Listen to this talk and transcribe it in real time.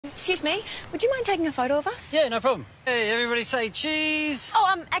Excuse me, would you mind taking a photo of us? Yeah, no problem. Hey, everybody say cheese.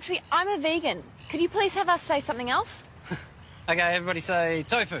 Oh, actually, I'm a vegan. Could you please have us say something else? Okay, everybody say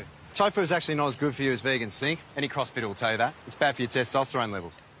tofu. Tofu is actually not as good for you as vegans think. Any CrossFitter will tell you that. It's bad for your testosterone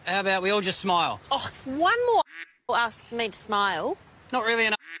levels. How about we all just smile? Oh, if one more asks me to smile. Not really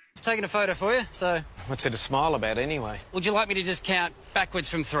enough. Taking a photo for you, so... What's there to smile about anyway? Would you like me to just count backwards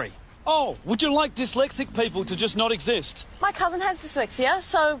from 3? Oh, would you like dyslexic people to just not exist? My cousin has dyslexia,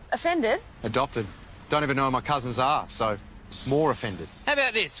 so offended. Adopted. Don't even know who my cousins are, so more offended. How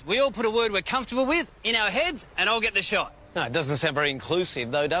about this? We all put a word we're comfortable with in our heads, and I'll get the shot. No, it doesn't sound very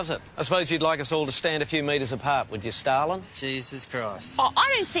inclusive, though, does it? I suppose you'd like us all to stand a few metres apart, would you, Stalin? Jesus Christ. Oh,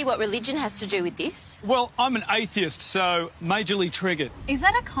 I don't see what religion has to do with this. Well, I'm an atheist, so majorly triggered. Is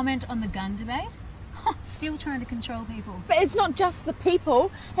that a comment on the gun debate? Still trying to control people. But it's not just the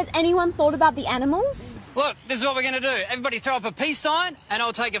people. Has anyone thought about the animals? Look, this is what we're going to do. Everybody throw up a peace sign, and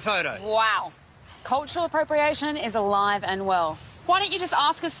I'll take a photo. Wow. Cultural appropriation is alive and well. Why don't you just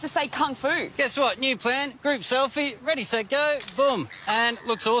ask us to say kung fu? Guess what? New plan, group selfie, ready, set, go, boom. And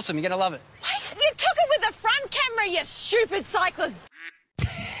looks awesome. You're going to love it. Wait, you took it with a front camera, you stupid cyclist.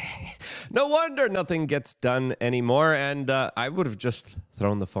 No wonder nothing gets done anymore, and I would have just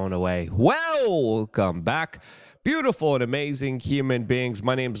thrown the phone away. Welcome back, beautiful and amazing human beings.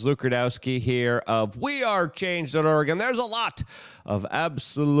 My name's Luke Radowski here of WeAreChange.org, and there's a lot of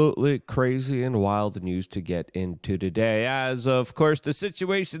absolutely crazy and wild news to get into today, as, of course, the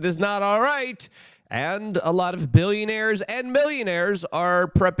situation is not all right. And a lot of billionaires and millionaires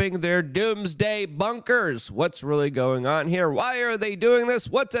are prepping their doomsday bunkers. What's really going on here? Why are they doing this?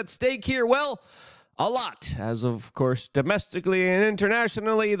 What's at stake here? Well, a lot. As of course, domestically and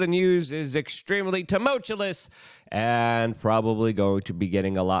internationally, the news is extremely tumultuous and probably going to be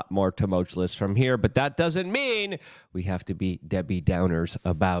getting a lot more tumultuous from here. But that doesn't mean we have to be Debbie Downers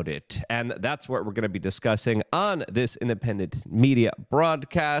about it. And that's what we're going to be discussing on this independent media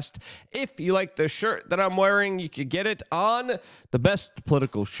broadcast. If you like the shirt that I'm wearing, you can get it on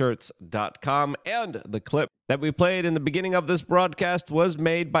thebestpoliticalshirts.com. And the clip that we played in the beginning of this broadcast was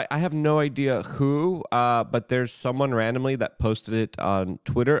made by, I have no idea who, but there's someone randomly that posted it on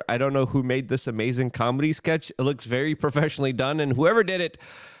Twitter. I don't know who made this amazing comedy sketch. It looks very professionally done, and whoever did it,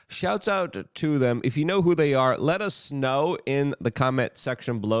 shouts out to them. If you know who they are, let us know in the comment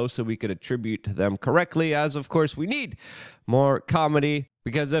section below so we could attribute them correctly, as of course we need more comedy.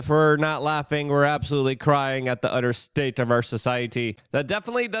 Because if we're not laughing, we're absolutely crying at the utter state of our society. That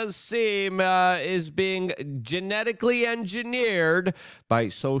definitely does seem is being genetically engineered by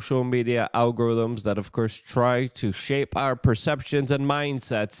social media algorithms that, of course, try to shape our perceptions and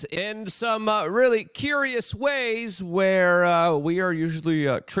mindsets in some really curious ways where we are usually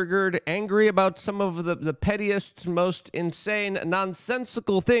triggered, angry about some of the pettiest, most insane,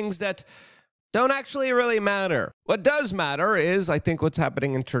 nonsensical things that don't actually really matter. What does matter is, I think, what's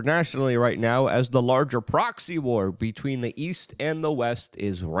happening internationally right now as the larger proxy war between the East and the West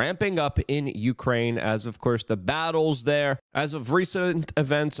is ramping up in Ukraine, as, of course, the battles there, as of recent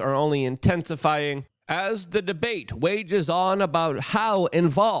events, are only intensifying. As the debate wages on about how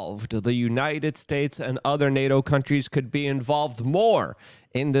involved the United States and other NATO countries could be involved more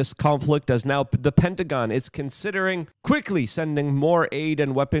in this conflict, as now the Pentagon is considering quickly sending more aid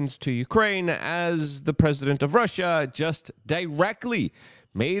and weapons to Ukraine, as the president of Russia just directly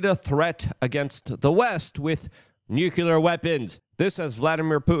made a threat against the West with nuclear weapons. This as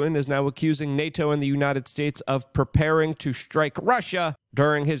Vladimir Putin is now accusing NATO and the United States of preparing to strike Russia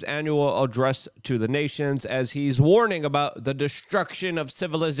during his annual address to the nations, as he's warning about the destruction of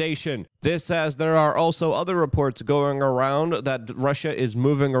civilization. This as there are also other reports going around that Russia is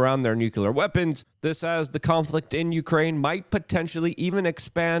moving around their nuclear weapons. This as the conflict in Ukraine might potentially even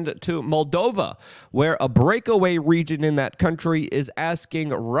expand to Moldova, where a breakaway region in that country is asking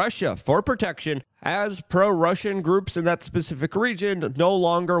Russia for protection, as pro-Russian groups in that specific region no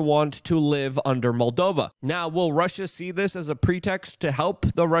longer want to live under Moldova. Now, will Russia see this as a pretext to help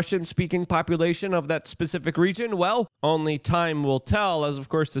the Russian-speaking population of that specific region? Well, only time will tell, as of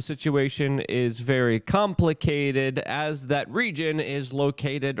course the situation is very complicated, as that region is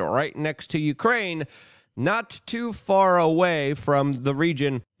located right next to Ukraine, not too far away from the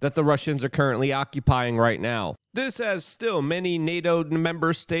region that the Russians are currently occupying right now. This as still many NATO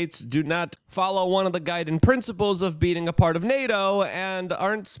member states do not follow one of the guiding principles of being a part of NATO and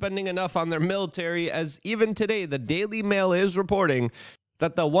aren't spending enough on their military, as even today the Daily Mail is reporting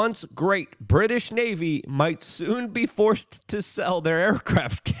that the once great British Navy might soon be forced to sell their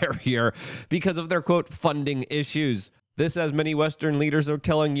aircraft carrier because of their, quote, funding issues. This as many Western leaders are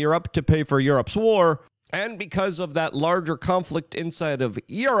telling Europe to pay for Europe's war, And because of that larger conflict inside of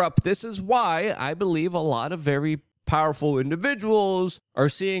Europe, this is why I believe a lot of very powerful individuals are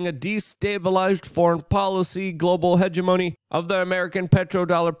seeing a destabilized foreign policy, global hegemony of the American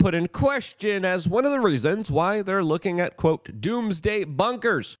petrodollar put in question as one of the reasons why they're looking at, quote, doomsday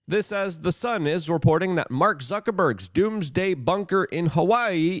bunkers. This as The Sun is reporting that Mark Zuckerberg's doomsday bunker in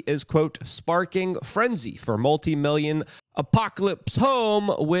Hawaii is, quote, sparking frenzy for multi-million apocalypse home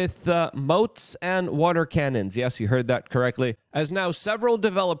with moats and water cannons. Yes, you heard that correctly. As now several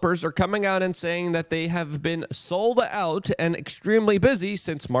developers are coming out and saying that they have been sold out and extremely busy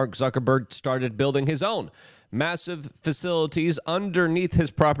since Mark Zuckerberg started building his own massive facilities underneath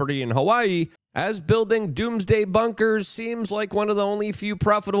his property in Hawaii, as building doomsday bunkers seems like one of the only few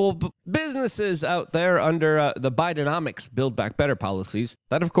profitable businesses out there under the Bidenomics Build Back Better policies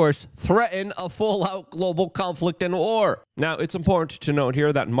that, of course, threaten a full-out global conflict and war. Now, it's important to note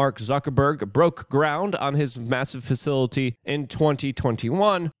here that Mark Zuckerberg broke ground on his massive facility in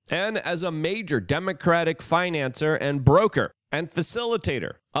 2021, and as a major Democratic financer and broker and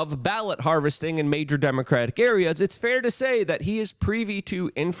facilitator of ballot harvesting in major Democratic areas, it's fair to say that he is privy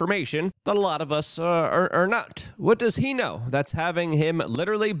to information that a lot of us are not. What does he know that's having him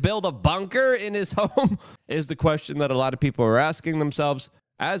literally build a bunker in his home is the question that a lot of people are asking themselves,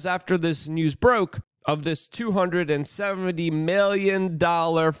 as after this news broke of this $270 million,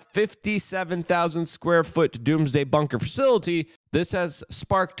 57,000 square foot doomsday bunker facility. This has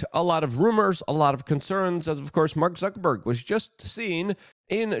sparked a lot of rumors, a lot of concerns, as of course Mark Zuckerberg was just seen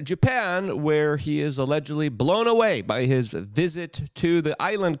in Japan, where he is allegedly blown away by his visit to the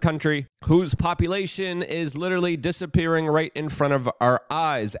island country, whose population is literally disappearing right in front of our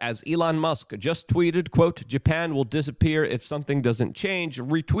eyes. As Elon Musk just tweeted, quote, Japan will disappear if something doesn't change,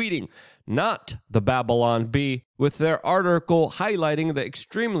 retweeting not the Babylon Bee, with their article highlighting the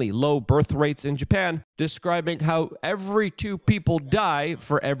extremely low birth rates in Japan, describing how every 2 people die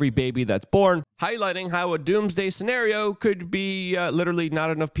for every baby that's born, highlighting how a doomsday scenario could be literally not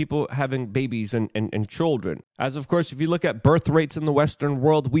enough people having babies and children. As of course, if you look at birth rates in the Western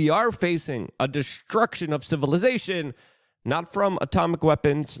world, we are facing a destruction of civilization, not from atomic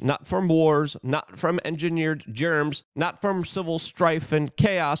weapons, not from wars, not from engineered germs, not from civil strife and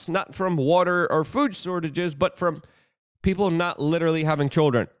chaos, not from water or food shortages, but from people not literally having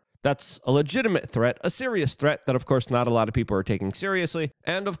children. That's a legitimate threat, a serious threat that, of course, not a lot of people are taking seriously.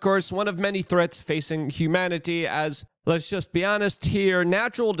 And, of course, one of many threats facing humanity as, let's just be honest here,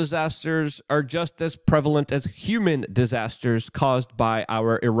 natural disasters are just as prevalent as human disasters caused by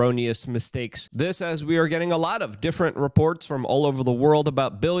our erroneous mistakes. This as we are getting a lot of different reports from all over the world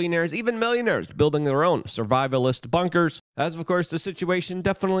about billionaires, even millionaires, building their own survivalist bunkers. As, of course, the situation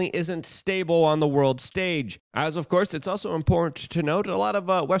definitely isn't stable on the world stage. As, of course, it's also important to note a lot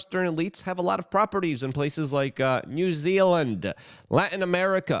of Western elites have a lot of properties in places like New Zealand, Latin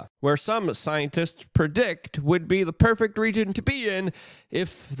America, where some scientists predict would be the perfect region to be in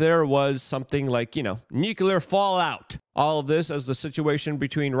if there was something like, nuclear fallout. All of this as the situation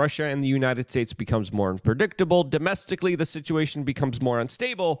between Russia and the United States becomes more unpredictable. Domestically, the situation becomes more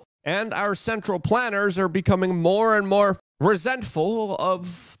unstable, and our central planners are becoming more and more resentful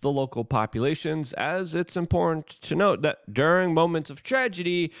of the local populations, as it's important to note that during moments of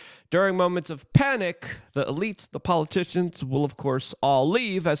tragedy, during moments of panic, the elites, the politicians will, of course, all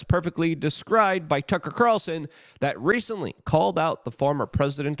leave, as perfectly described by Tucker Carlson, that recently called out the former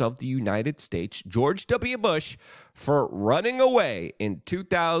president of the United States, George W. Bush, for running away in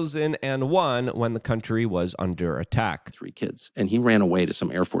 2001 when the country was under attack. 3 kids, and he ran away to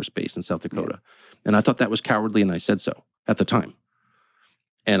some Air Force base in South Dakota. And I thought that was cowardly, and I said so at the time.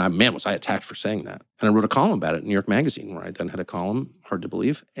 And was I attacked for saying that. And I wrote a column about it in New York Magazine, where I then had a column, hard to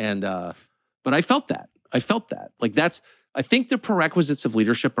believe. And, but I felt that. Like I think the prerequisites of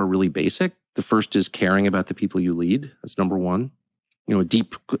leadership are really basic. The first is caring about the people you lead. That's number one.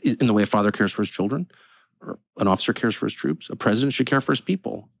 Deep in the way a father cares for his children, or an officer cares for his troops. A president should care for his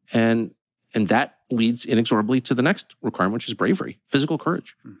people. And that leads inexorably to the next requirement, which is bravery, physical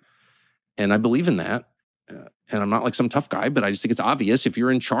courage. And I believe in that. And I'm not like some tough guy, but I just think it's obvious if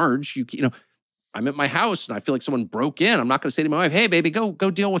you're in charge, I'm at my house and I feel like someone broke in. I'm not going to say to my wife, hey, baby, go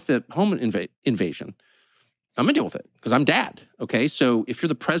deal with the home invasion. I'm going to deal with it because I'm dad. Okay. So if you're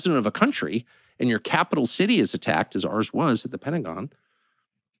the president of a country and your capital city is attacked, as ours was at the Pentagon,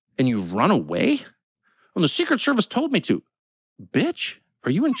 and you run away, well, the Secret Service told me to. Bitch,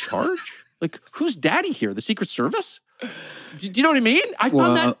 are you in charge? Like, who's daddy here? The Secret Service? Do you know what I mean? I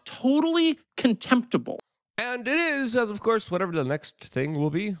found that totally contemptible. And it is, as of course, whatever the next thing will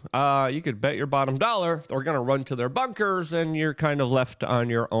be. You could bet your bottom dollar they're going to run to their bunkers and you're kind of left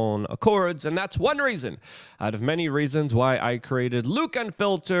on your own accords. And that's one reason out of many reasons why I created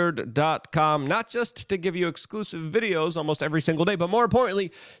LukeUnfiltered.com, not just to give you exclusive videos almost every single day, but more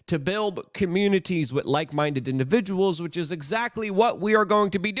importantly, to build communities with like-minded individuals, which is exactly what we are going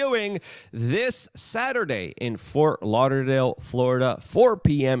to be doing this Saturday in Fort Lauderdale, Florida, 4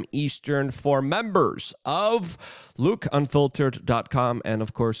 p.m. Eastern for members of LukeUnfiltered.com and,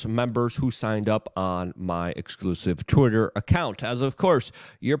 of course, members who signed up on my exclusive Twitter account. As, of course,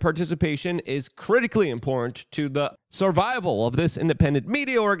 your participation is critically important to the survival of this independent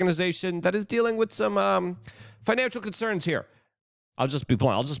media organization that is dealing with some financial concerns here. I'll just be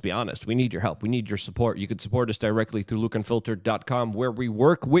blunt. I'll just be honest. We need your help. We need your support. You can support us directly through LukeUnfiltered.com, where we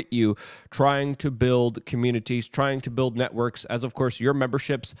work with you trying to build communities, trying to build networks, as, of course, your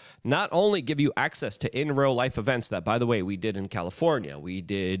memberships not only give you access to in-real-life events that, by the way, we did in California, we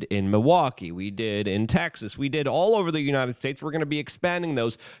did in Milwaukee, we did in Texas, we did all over the United States. We're going to be expanding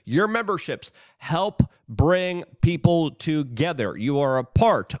those. Your memberships help bring people together. You are a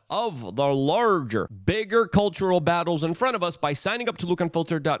part of the larger, bigger cultural battles in front of us by signing up to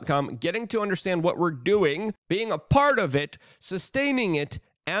LukeUnfiltered.com, getting to understand what we're doing, being a part of it, sustaining it,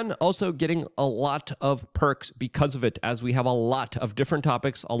 and also getting a lot of perks because of it, as we have a lot of different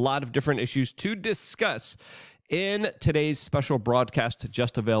topics, a lot of different issues to discuss in today's special broadcast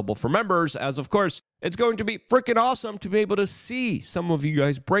just available for members, as of course, it's going to be freaking awesome to be able to see some of you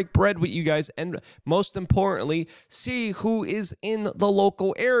guys, break bread with you guys, and most importantly, see who is in the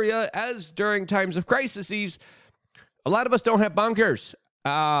local area, as during times of crises, a lot of us don't have bunkers.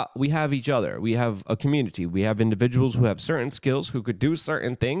 We have each other. We have a community. We have individuals who have certain skills, who could do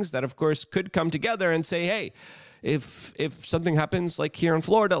certain things that, of course, could come together and say, hey, if something happens like here in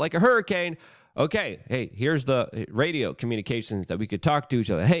Florida, like a hurricane, okay, hey, here's the radio communications that we could talk to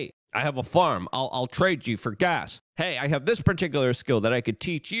each other. Hey, I have a farm. I'll trade you for gas. Hey, I have this particular skill that I could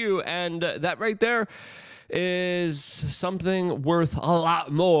teach you, and that right there is something worth a lot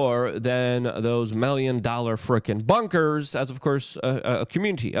more than those $1 million frickin' bunkers, as of course a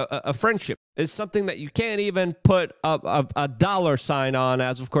community, a friendship. It's something that you can't even put a dollar sign on,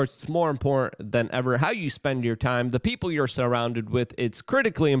 as of course it's more important than ever how you spend your time, the people you're surrounded with. It's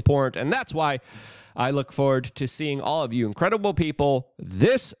critically important, and that's why I look forward to seeing all of you incredible people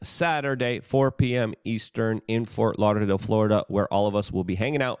this Saturday, 4 p.m. Eastern in Fort Lauderdale, Florida, where all of us will be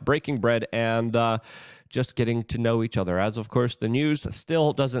hanging out, breaking bread, and just getting to know each other. As, of course, the news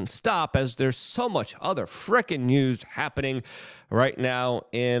still doesn't stop, as there's so much other frickin' news happening right now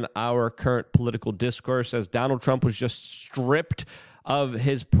in our current political discourse, as Donald Trump was just stripped of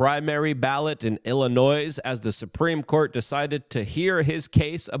his primary ballot in Illinois as the Supreme Court decided to hear his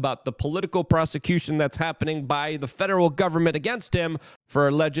case about the political prosecution that's happening by the federal government against him for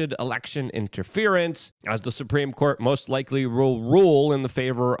alleged election interference, as the Supreme Court most likely will rule in the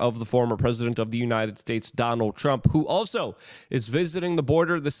favor of the former president of the United States, Donald Trump, who also is visiting the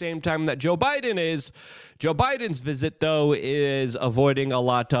border the same time that Joe Biden is. Joe Biden's visit, though, is avoiding a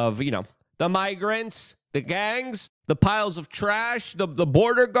lot of, the migrants, the gangs, the piles of trash, the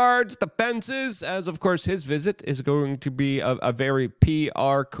border guards, the fences, as of course his visit is going to be a very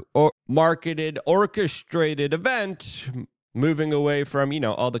PR marketed, orchestrated event, moving away from,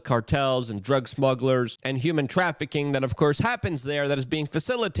 all the cartels and drug smugglers and human trafficking that, of course, happens there, that is being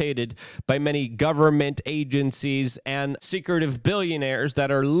facilitated by many government agencies and secretive billionaires that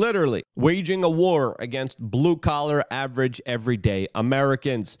are literally waging a war against blue-collar, average, everyday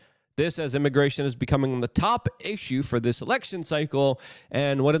Americans. This, as immigration is becoming the top issue for this election cycle,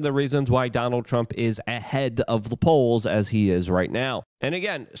 and one of the reasons why Donald Trump is ahead of the polls as he is right now. And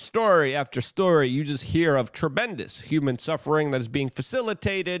again, story after story, you just hear of tremendous human suffering that is being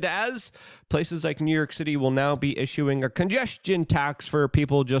facilitated, as places like New York City will now be issuing a congestion tax for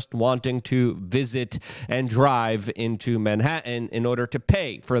people just wanting to visit and drive into Manhattan in order to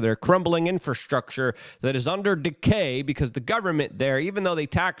pay for their crumbling infrastructure that is under decay, because the government there, even though they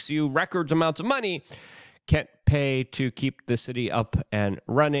tax you record amounts of money, can't pay to keep the city up and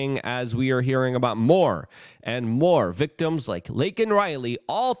running, as we are hearing about more and more victims like Laken Riley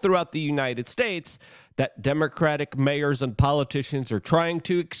all throughout the United States that Democratic mayors and politicians are trying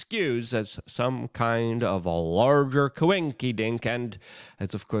to excuse as some kind of a larger coinky-dink, and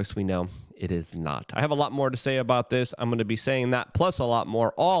as of course we know, it is not. I have a lot more to say about this. I'm going to be saying that plus a lot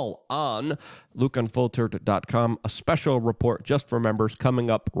more all on LukeUnfiltered.com, a special report just for members coming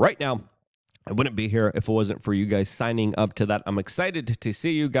up right now I wouldn't be here if it wasn't for you guys signing up to that. I'm excited to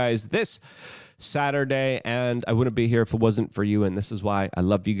see you guys this Saturday, and I wouldn't be here if it wasn't for you, and this is why I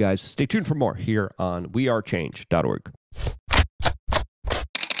love you guys. Stay tuned for more here on wearechange.org.